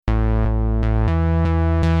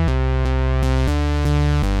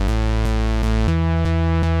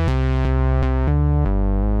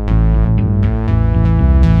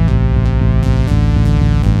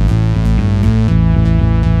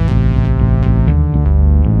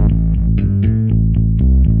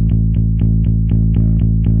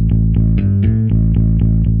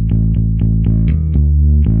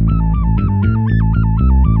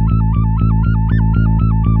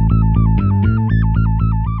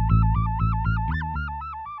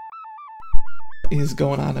What is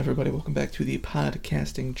going on, everybody? Welcome back to the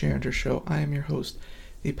Podcasting Janitor Show. I am your host,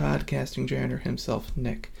 the Podcasting Janitor himself,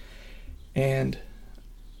 Nick. And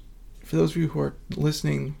for those of you who are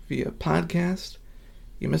listening via podcast,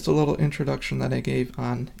 you missed a little introduction that I gave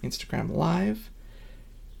on Instagram Live.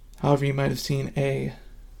 However, you might have seen a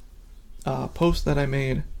post that I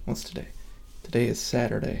made. What's today? Today is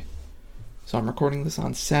Saturday. So I'm recording this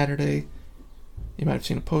on Saturday. You might have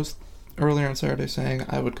seen a post earlier on Saturday saying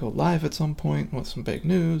I would go live at some point with some big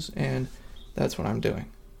news, and that's what I'm doing.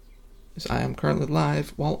 Is I am currently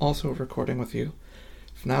live while also recording with you.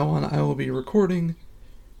 From now on, I will be recording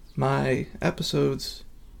my episodes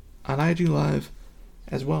on IG Live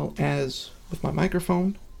as well as with my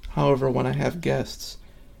microphone. However, when I have guests,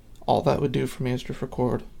 all that would do for me is just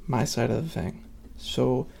record my side of the thing.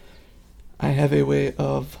 So I have a way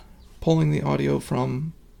of pulling the audio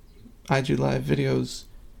from IG Live videos,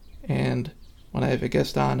 and when I have a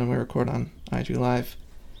guest on and we record on IG Live,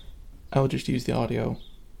 I will just use the audio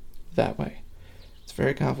that way. It's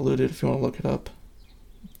very convoluted. If you want to look it up,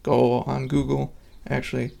 go on Google.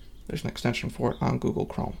 Actually, there's an extension for it on Google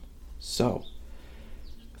Chrome. So,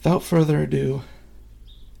 without further ado,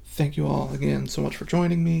 thank you all again so much for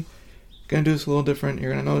joining me. Gonna do this a little different.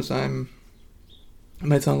 You're gonna notice I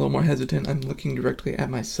might sound a little more hesitant. I'm looking directly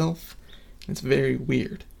at myself. It's very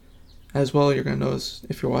weird. As well, you're going to notice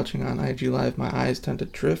if you're watching on IG Live, my eyes tend to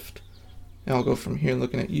drift. And I'll go from here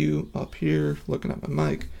looking at you, up here, looking at my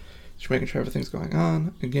mic, just making sure everything's going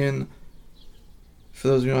on. Again, for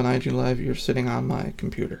those of you on IG Live, you're sitting on my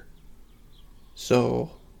computer.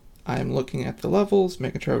 So, I'm looking at the levels,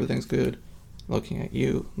 making sure everything's good, looking at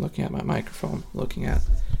you, looking at my microphone, looking at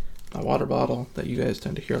my water bottle that you guys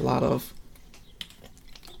tend to hear a lot of.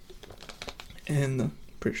 And the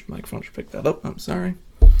microphone should pick that up, I'm sorry.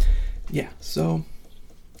 Yeah, so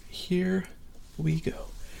here we go.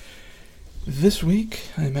 This week,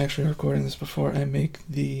 I'm actually recording this before I make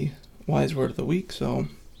the wise word of the week, so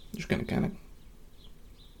I'm just going to kind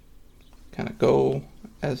of go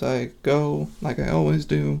as I go, like I always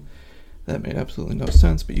do. That made absolutely no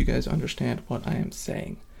sense, but you guys understand what I am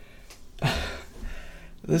saying.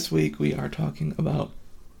 This week, we are talking about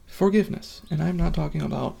forgiveness, and I'm not talking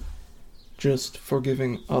about just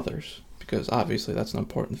forgiving others, because obviously that's an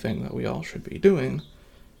important thing that we all should be doing.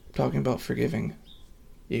 I'm talking about forgiving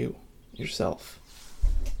yourself.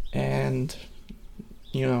 And,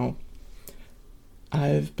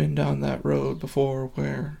 I've been down that road before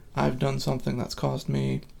where I've done something that's cost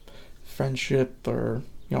me friendship or,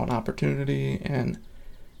 an opportunity, and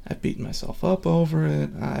I've beaten myself up over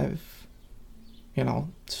it. I've,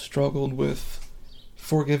 struggled with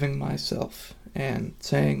forgiving myself and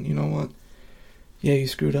saying, you know what, yeah, you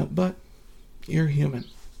screwed up, but you're human,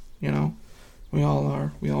 we all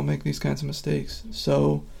are. We all make these kinds of mistakes.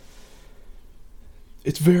 So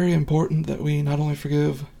it's very important that we not only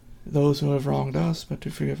forgive those who have wronged us, but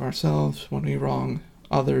to forgive ourselves when we wrong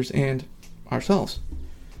others and ourselves.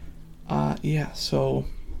 So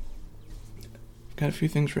I've got a few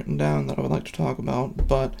things written down that I would like to talk about,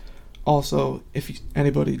 but also if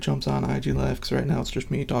anybody jumps on IG Live, because right now it's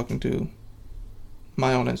just me talking to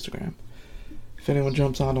my own Instagram. If anyone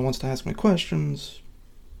jumps on and wants to ask me questions,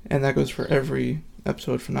 and that goes for every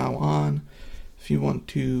episode from now on, if you want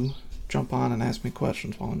to jump on and ask me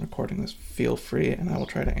questions while I'm recording this, feel free, and I will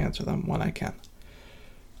try to answer them when I can.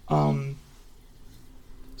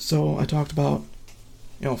 So I talked about,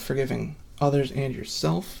 forgiving others and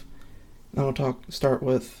yourself. Then we'll start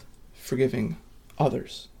with forgiving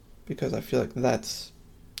others, because I feel like that's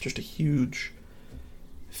just a huge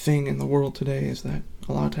thing in the world today, is that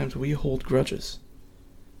a lot of times we hold grudges.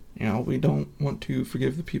 We don't want to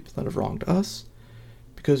forgive the people that have wronged us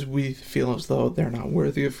because we feel as though they're not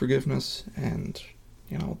worthy of forgiveness, and,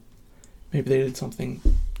 maybe they did something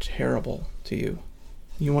terrible to you.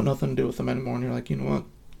 You want nothing to do with them anymore, and you're like, you know what?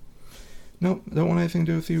 Nope, don't want anything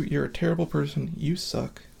to do with you. You're a terrible person. You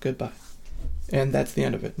suck. Goodbye. And that's the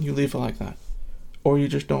end of it. You leave it like that. Or you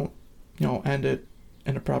just don't, end it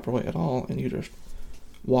in a proper way at all, and you just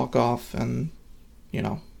walk off and,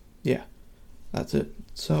 that's it.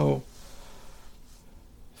 So,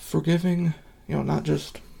 forgiving, not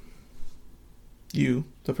just you,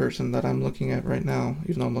 the person that I'm looking at right now,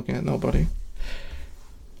 even though I'm looking at nobody,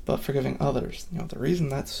 but forgiving others. The reason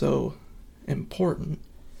that's so important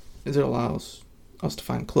is it allows us to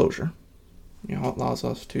find closure. It allows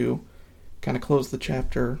us to kind of close the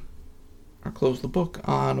chapter, or close the book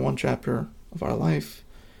on one chapter of our life,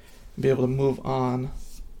 and be able to move on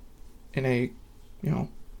in a,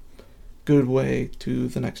 good way to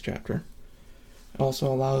the next chapter. It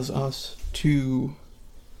also allows us to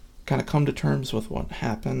kind of come to terms with what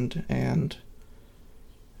happened and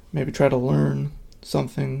maybe try to learn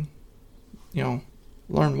something,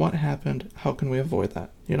 learn what happened, how can we avoid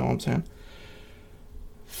that, you know what I'm saying?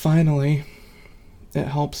 Finally, it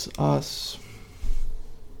helps us,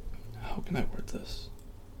 how can I word this?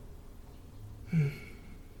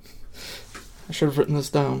 I should have written this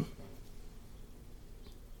down.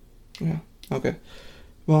 Yeah, okay.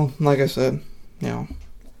 Well, like I said, it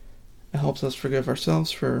helps us forgive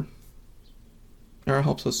ourselves or it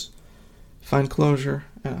helps us find closure,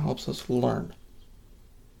 and it helps us learn.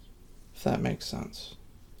 If that makes sense.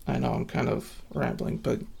 I know I'm kind of rambling,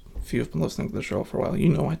 but if you've been listening to the show for a while, you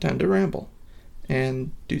know I tend to ramble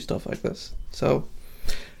and do stuff like this. So,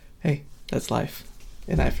 hey, that's life,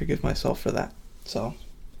 and I forgive myself for that. So,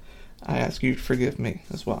 I ask you to forgive me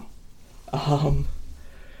as well. I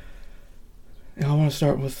want to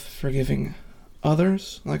start with forgiving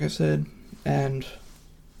others, like I said, and,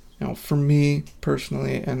 for me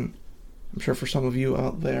personally, and I'm sure for some of you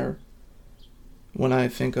out there, when I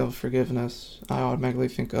think of forgiveness, I automatically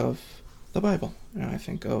think of the Bible, and I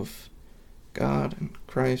think of God and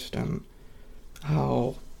Christ and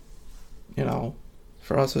how,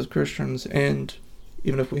 for us as Christians, and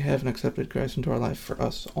even if we haven't accepted Christ into our life, for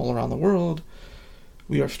us all around the world,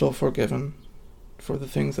 we are still forgiven for the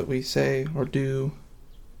things that we say or do.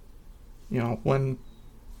 When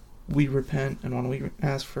we repent and when we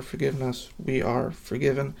ask for forgiveness, we are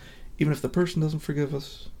forgiven. Even if the person doesn't forgive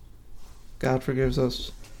us, God forgives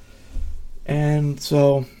us. And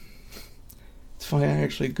so, it's funny, I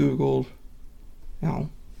actually Googled,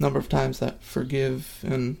 number of times that forgive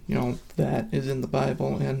and, that is in the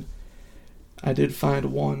Bible, and I did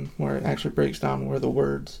find one where it actually breaks down where the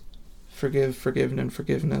words forgive, forgiven, and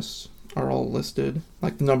forgiveness are all listed,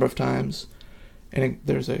 like the number of times, and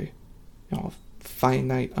there's a,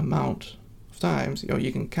 finite amount of times,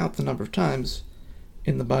 you can count the number of times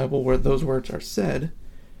in the Bible where those words are said,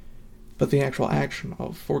 but the actual action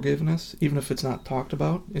of forgiveness, even if it's not talked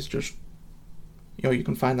about, is just, you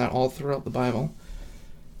can find that all throughout the Bible.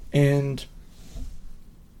 And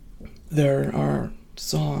there are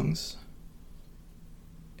songs,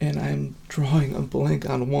 and I'm drawing a blank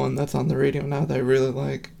on one that's on the radio now that I really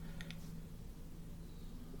like.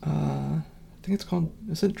 I think it's called,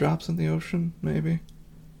 is it Drops in the Ocean, maybe?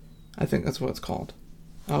 I think that's what it's called.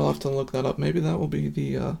 I'll have to look that up. Maybe that will be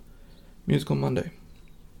the Musical Monday.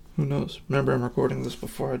 Who knows? Remember, I'm recording this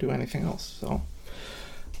before I do anything else, so.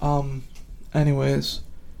 Anyways,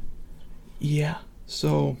 yeah.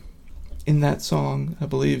 So, in that song, I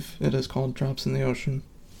believe it is called Drops in the Ocean.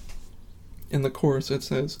 In the chorus, it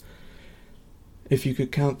says, "If you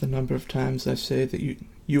could count the number of times I say that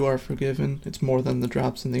you are forgiven, it's more than the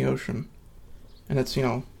drops in the ocean." And it's,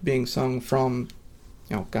 being sung from,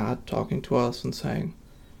 God talking to us and saying,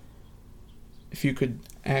 if you could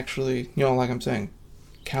actually, like I'm saying,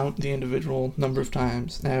 count the individual number of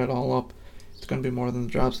times, add it all up, it's going to be more than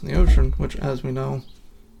the drops in the ocean, which, as we know,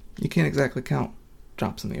 you can't exactly count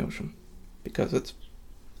drops in the ocean, because it's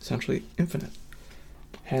essentially infinite.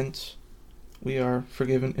 Hence, we are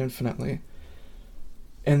forgiven infinitely,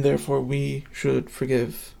 and therefore we should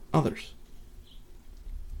forgive others.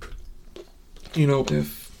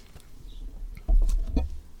 If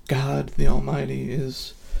God the Almighty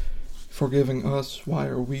is forgiving us, why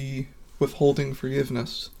are we withholding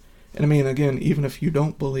forgiveness? And I mean, again, even if you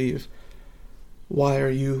don't believe, why are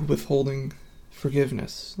you withholding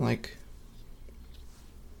forgiveness? Like,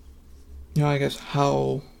 I guess,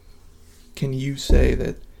 how can you say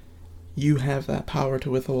that you have that power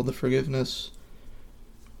to withhold the forgiveness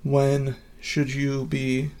when, should you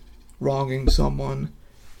be wronging someone,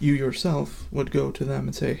 you yourself would go to them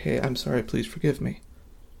and say, "Hey, I'm sorry, please forgive me."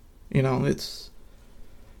 It's...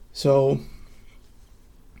 So,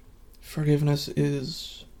 forgiveness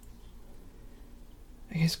is,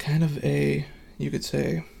 I guess, kind of you could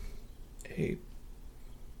say,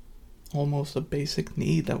 almost a basic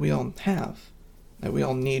need that we all have, that we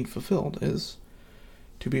all need fulfilled, is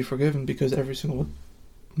to be forgiven, because every single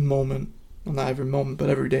moment, well, not every moment, but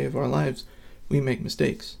every day of our lives, we make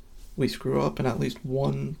mistakes. We screw up in at least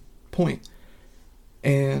one point.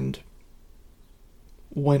 And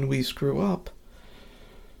when we screw up,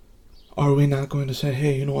 are we not going to say,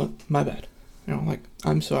 "Hey, you know what, my bad.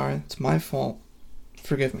 I'm sorry, it's my fault,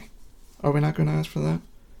 forgive me"? Are we not going to ask for that?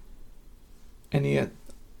 And yet,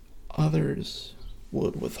 others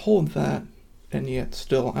would withhold that, and yet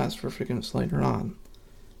still ask for forgiveness later on.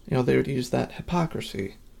 They would use that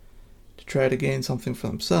hypocrisy to try to gain something for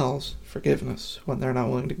themselves, forgiveness, when they're not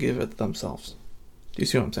willing to give it themselves. Do you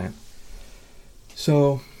see what I'm saying?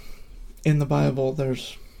 So, in the Bible,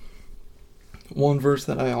 there's one verse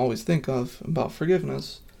that I always think of about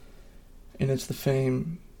forgiveness, and it's the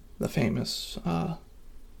the famous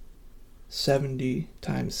 70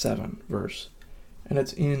 times 7 verse. And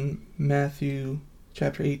it's in Matthew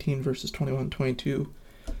chapter 18, verses 21 and 22.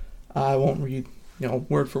 I won't read,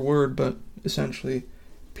 word for word, but essentially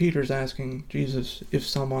Peter's asking Jesus, if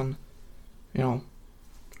someone,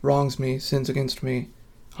 wrongs me, sins against me,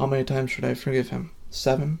 how many times should I forgive him?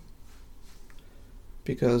 7?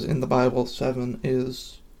 Because in the Bible, 7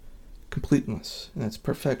 is completeness, and it's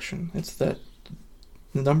perfection. It's that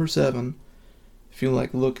the number 7, if you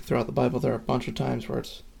look throughout the Bible, there are a bunch of times where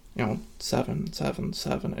it's, 7, 7,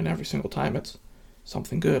 7, and every single time it's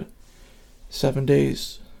something good. 7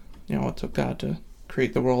 days, it took God to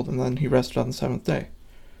create the world, and then he rested on the 7th day.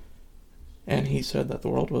 And he said that the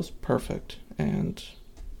world was perfect, and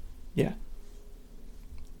yeah.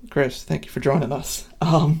 Chris, thank you for joining us.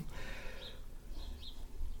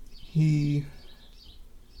 He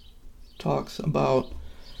talks about,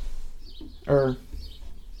 I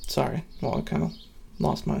kind of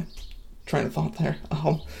lost my train of thought there.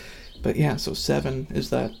 But yeah, so 7 is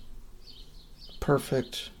that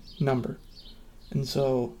perfect number. And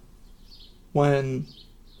so when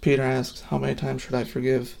Peter asks, how many times should I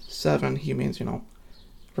forgive? 7, he means,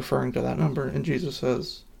 referring to that number. And Jesus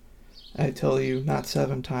says, I tell you, not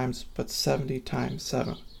 7 times, but 70 times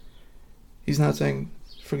 7. He's not saying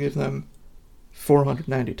forgive them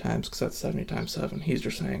 490 times, because that's 70 times 7. He's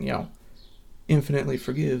just saying, infinitely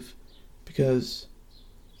forgive, because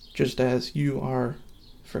just as you are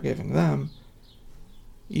forgiving them,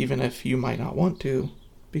 even if you might not want to,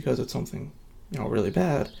 because it's something, really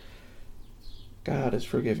bad, God is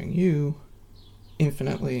forgiving you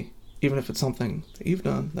infinitely. Even if it's something that you've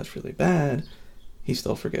done that's really bad, he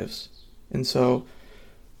still forgives. And so,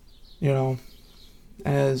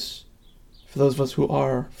 as for those of us who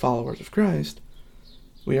are followers of Christ,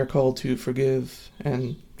 we are called to forgive,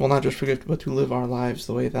 and, not just forgive, but to live our lives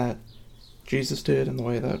the way that Jesus did, and the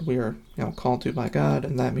way that we are, called to by God,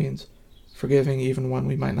 and that means forgiving even when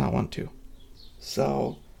we might not want to.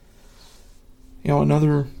 So,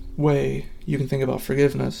 another way you can think about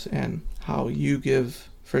forgiveness and how you give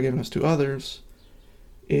forgiveness to others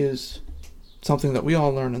is something that we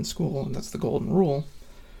all learn in school, and that's the golden rule,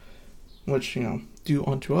 which, do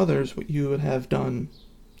unto others what you would have done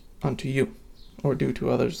unto you, or do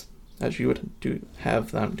to others as you would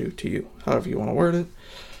have them do to you, however you want to word it.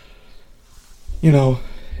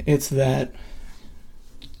 It's that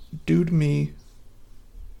do to me,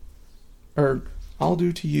 or I'll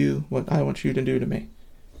do to you what I want you to do to me.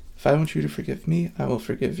 If I want you to forgive me, I will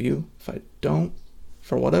forgive you. If I don't,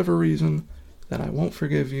 for whatever reason, then I won't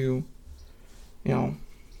forgive you.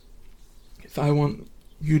 If I want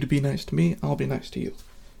you to be nice to me, I'll be nice to you.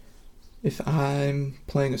 If I'm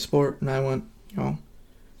playing a sport and I want,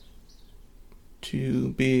 to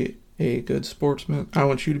be a good sportsman, I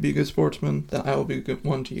want you to be a good sportsman, then I will be a good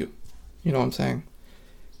one to you. You know what I'm saying?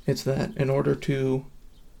 It's that in order to,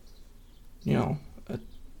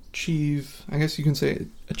 achieve, I guess you can say,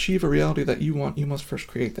 achieve a reality that you want, you must first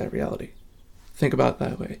create that reality. Think about it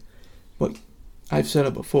that way. What I've said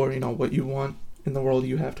it before, what you want in the world,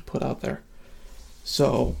 you have to put out there.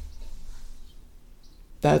 So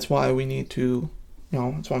that's why we need to,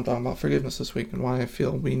 that's why I'm talking about forgiveness this week, and why I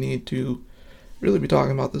feel we need to really be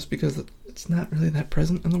talking about this, because it's not really that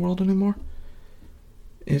present in the world anymore,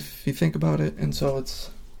 if you think about it. And so it's,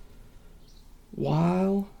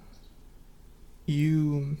 while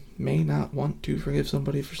you may not want to forgive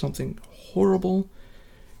somebody for something horrible,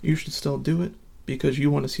 you should still do it, because you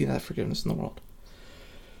want to see that forgiveness in the world.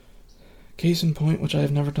 Case in point, which I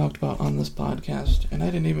have never talked about on this podcast, and I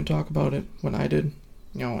didn't even talk about it when I did,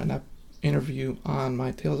 an interview on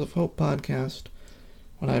my Tales of Hope podcast,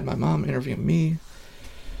 when I had my mom interview me.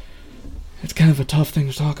 It's kind of a tough thing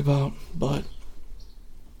to talk about, but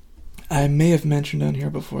I may have mentioned on here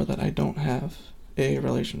before that I don't have a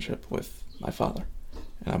relationship with my father.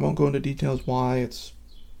 And I won't go into details why. It's,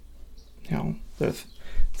 there's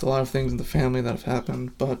a lot of things in the family that have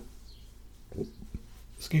happened, but,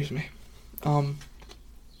 excuse me.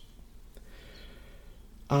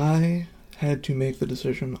 I had to make the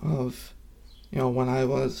decision of, when I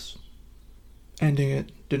was ending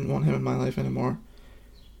it, didn't want him in my life anymore,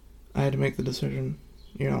 I had to make the decision,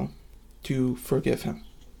 to forgive him.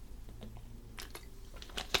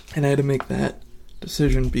 And I had to make that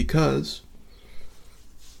decision because,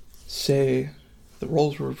 say the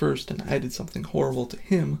roles were reversed and I did something horrible to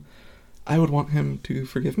him, I would want him to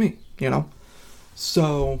forgive me,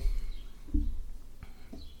 So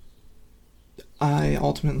I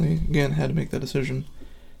ultimately, again, had to make the decision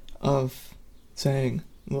of saying,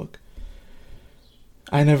 look,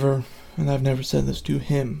 I've never said this to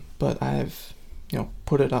him, but I've,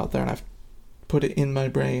 put it out there, and I've put it in my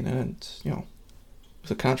brain, and it's, it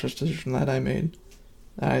was a conscious decision that I made.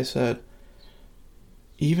 I said,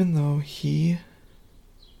 even though he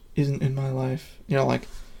isn't in my life, like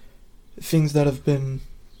things that have been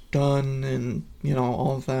done and,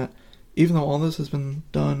 all of that, even though all this has been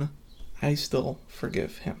done, I still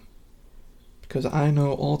forgive him. Because I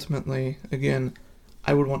know ultimately, again,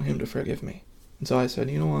 I would want him to forgive me. And so I said,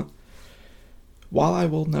 you know what? While I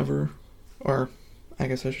will never, or I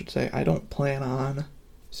guess I should say, I don't plan on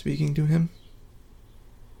speaking to him,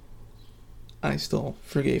 I still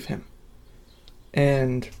forgave him.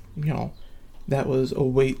 And, that was a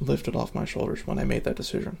weight lifted off my shoulders when I made that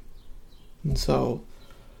decision. And so,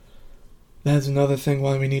 that's another thing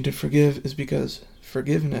why we need to forgive, is because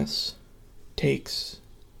forgiveness takes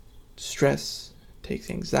stress, takes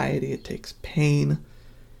anxiety, it takes pain,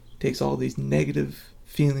 it takes all these negative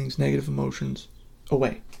feelings, negative emotions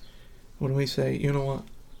away. When we say, you know what,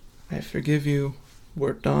 I forgive you,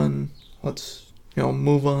 we're done, let's,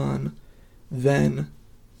 move on, then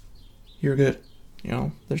you're good.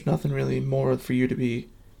 There's nothing really more for you to be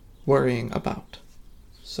worrying about.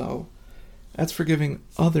 So, that's forgiving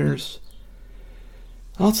others.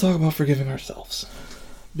 Let's talk about forgiving ourselves.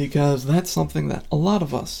 Because that's something that a lot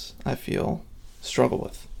of us, I feel, struggle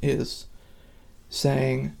with, is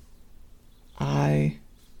saying, I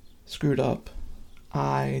screwed up,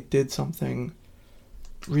 I did something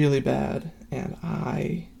really bad, and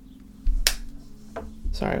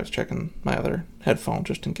sorry, I was checking my other headphone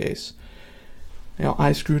just in case.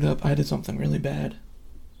 I screwed up, I did something really bad,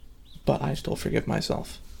 but I still forgive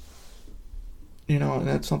myself. And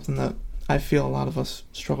that's something that I feel a lot of us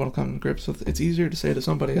struggle to come to grips with. It's easier to say to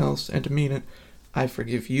somebody else and to mean it, I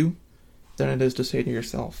forgive you, than it is to say to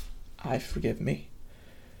yourself, I forgive me.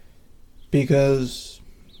 Because,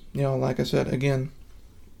 like I said, again,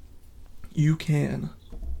 you can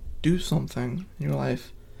do something in your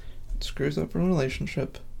life that screws up a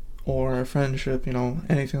relationship or a friendship,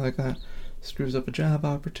 anything like that. Screws up a job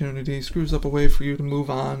opportunity, screws up a way for you to move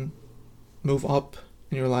on, move up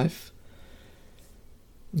in your life.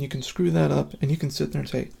 You can screw that up, and you can sit there and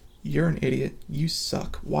say, you're an idiot, you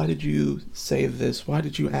suck, why did you say this, why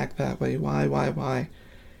did you act that way, why?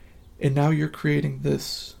 And now you're creating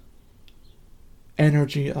this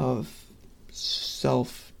energy of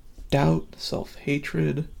self-doubt,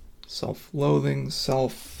 self-hatred, self-loathing,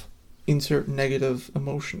 self-insert negative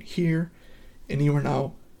emotion here, and you are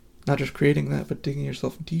now not just creating that, but digging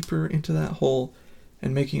yourself deeper into that hole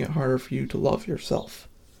and making it harder for you to love yourself.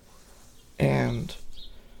 And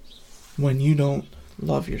when you don't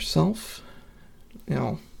love yourself,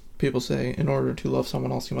 people say in order to love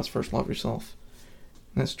someone else, you must first love yourself.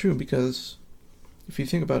 And that's true, because if you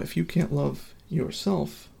think about it, if you can't love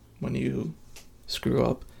yourself when you screw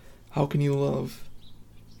up, how can you love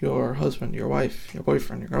your husband, your wife, your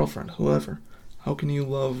boyfriend, your girlfriend, whoever? How can you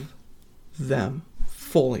love them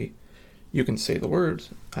fully? You can say the words,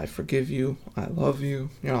 I forgive you, I love you,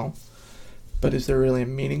 but is there really a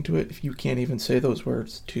meaning to it if you can't even say those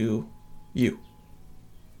words to you?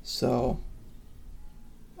 So,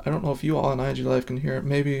 I don't know if you all in IG Live can hear it.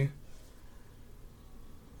 Maybe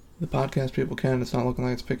the podcast people can. It's not looking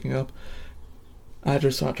like it's picking up. I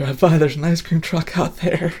just saw it drive by. There's an ice cream truck out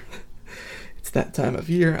there. It's that time of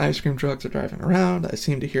year. Ice cream trucks are driving around. I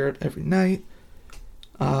seem to hear it every night.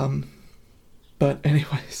 But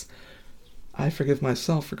anyways, I forgive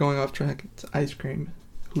myself for going off track. It's ice cream.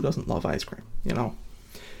 Who doesn't love ice cream,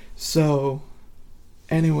 So,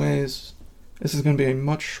 anyways, this is going to be a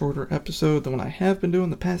much shorter episode than what I have been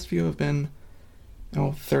doing. The past few have been,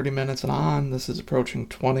 30 minutes and on. This is approaching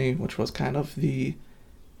 20, which was kind of the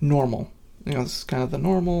normal. This is kind of the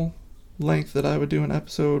normal length that I would do an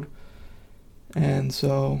episode. And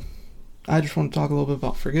so, I just want to talk a little bit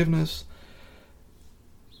about forgiveness.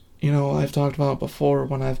 I've talked about before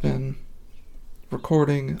when I've been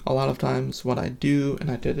recording, a lot of times what I do,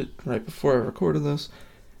 and I did it right before I recorded this,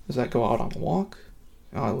 is I go out on a walk.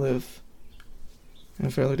 I live in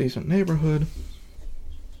a fairly decent neighborhood,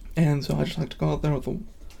 and so I just like to go out there with on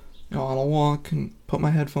a walk and put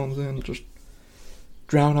my headphones in, just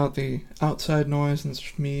drown out the outside noise, and it's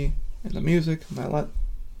just me and the music, and I let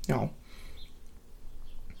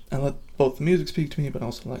both the music speak to me, but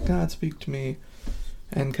also let God speak to me,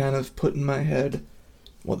 and kind of put in my head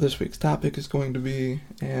what this week's topic is going to be,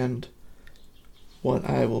 and what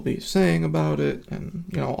I will be saying about it,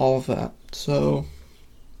 and, all of that. So,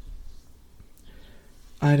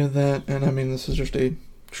 I did that, and this is just a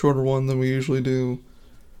shorter one than we usually do.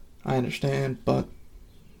 I understand, but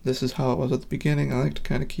this is how it was at the beginning. I like to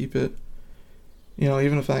kind of keep it,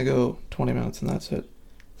 even if I go 20 minutes and that's it.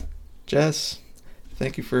 Jess,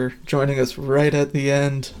 Thank you for joining us right at the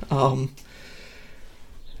end.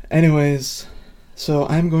 Anyways, so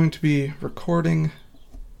I'm going to be recording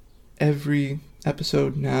every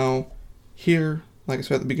episode now here, like I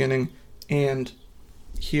said at the beginning, and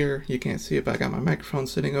here. You can't see it, but I got my microphone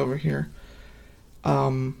sitting over here.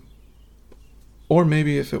 Or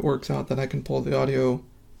maybe if it works out that I can pull the audio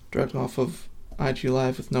directly off of IG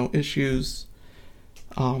Live with no issues,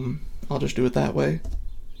 I'll just do it that way,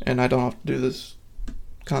 and I don't have to do this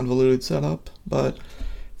convoluted setup. But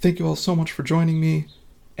thank you all so much for joining me,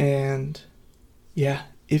 and yeah,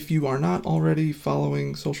 if you are not already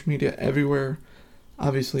following social media everywhere,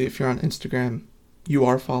 obviously if you're on Instagram, you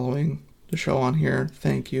are following the show on here,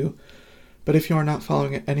 thank you. But if you are not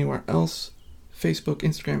following it anywhere else, Facebook,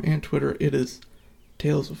 Instagram, and Twitter, it is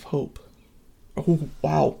Tales of Hope. Oh,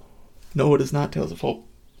 wow. No, it is not Tales of Hope.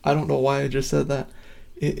 I don't know why I just said that.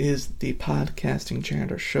 It is the Podcasting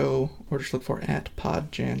Janitor Show, or just look for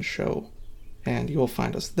 @PodJan Show, and you will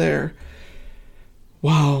find us there.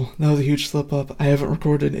 Wow, that was a huge slip up. I haven't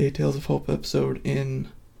recorded a Tales of Hope episode in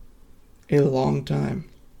a long time.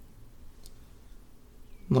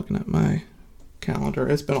 I'm looking at my calendar.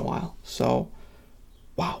 It's been a while, so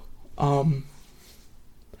wow.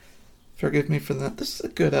 Forgive me for that. This is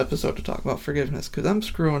a good episode to talk about forgiveness, because I'm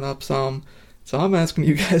screwing up some, so I'm asking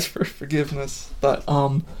you guys for forgiveness. But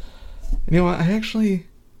you know what? I actually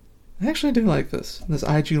do like this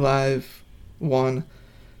IG Live one.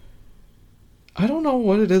 I don't know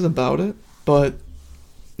what it is about it, but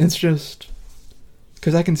it's just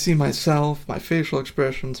because I can see myself, my facial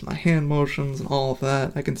expressions, my hand motions, and all of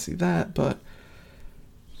that. I can see that, but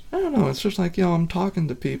I don't know. It's just like, I'm talking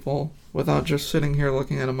to people without just sitting here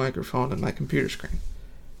looking at a microphone and my computer screen.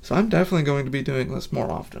 So I'm definitely going to be doing this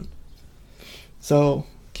more often. So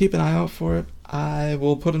keep an eye out for it. I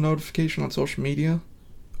will put a notification on social media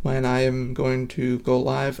when I am going to go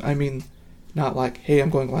live. I mean, not like, hey, I'm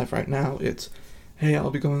going live right now. It's, hey, I'll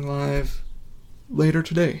be going live later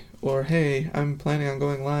today. Or, hey, I'm planning on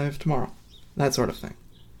going live tomorrow. That sort of thing.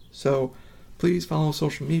 So please follow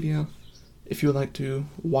social media. If you would like to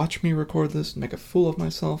watch me record this and make a fool of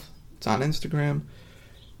myself, it's on Instagram.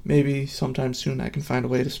 Maybe sometime soon I can find a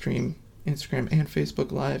way to stream Instagram and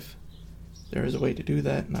Facebook Live. There is a way to do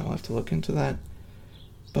that, and I'll have to look into that.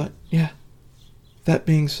 But yeah, that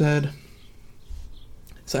being said,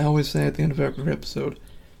 as I always say at the end of every episode,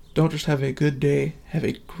 don't just have a good day, have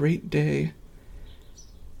a great day.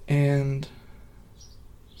 And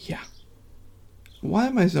yeah. Why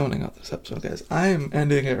am I zoning out this episode, guys? I am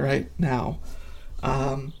ending it right now.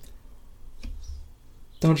 Don't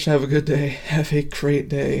just have a good day, have a great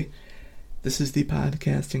day. This is the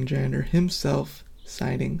Podcasting Janitor himself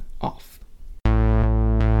signing off.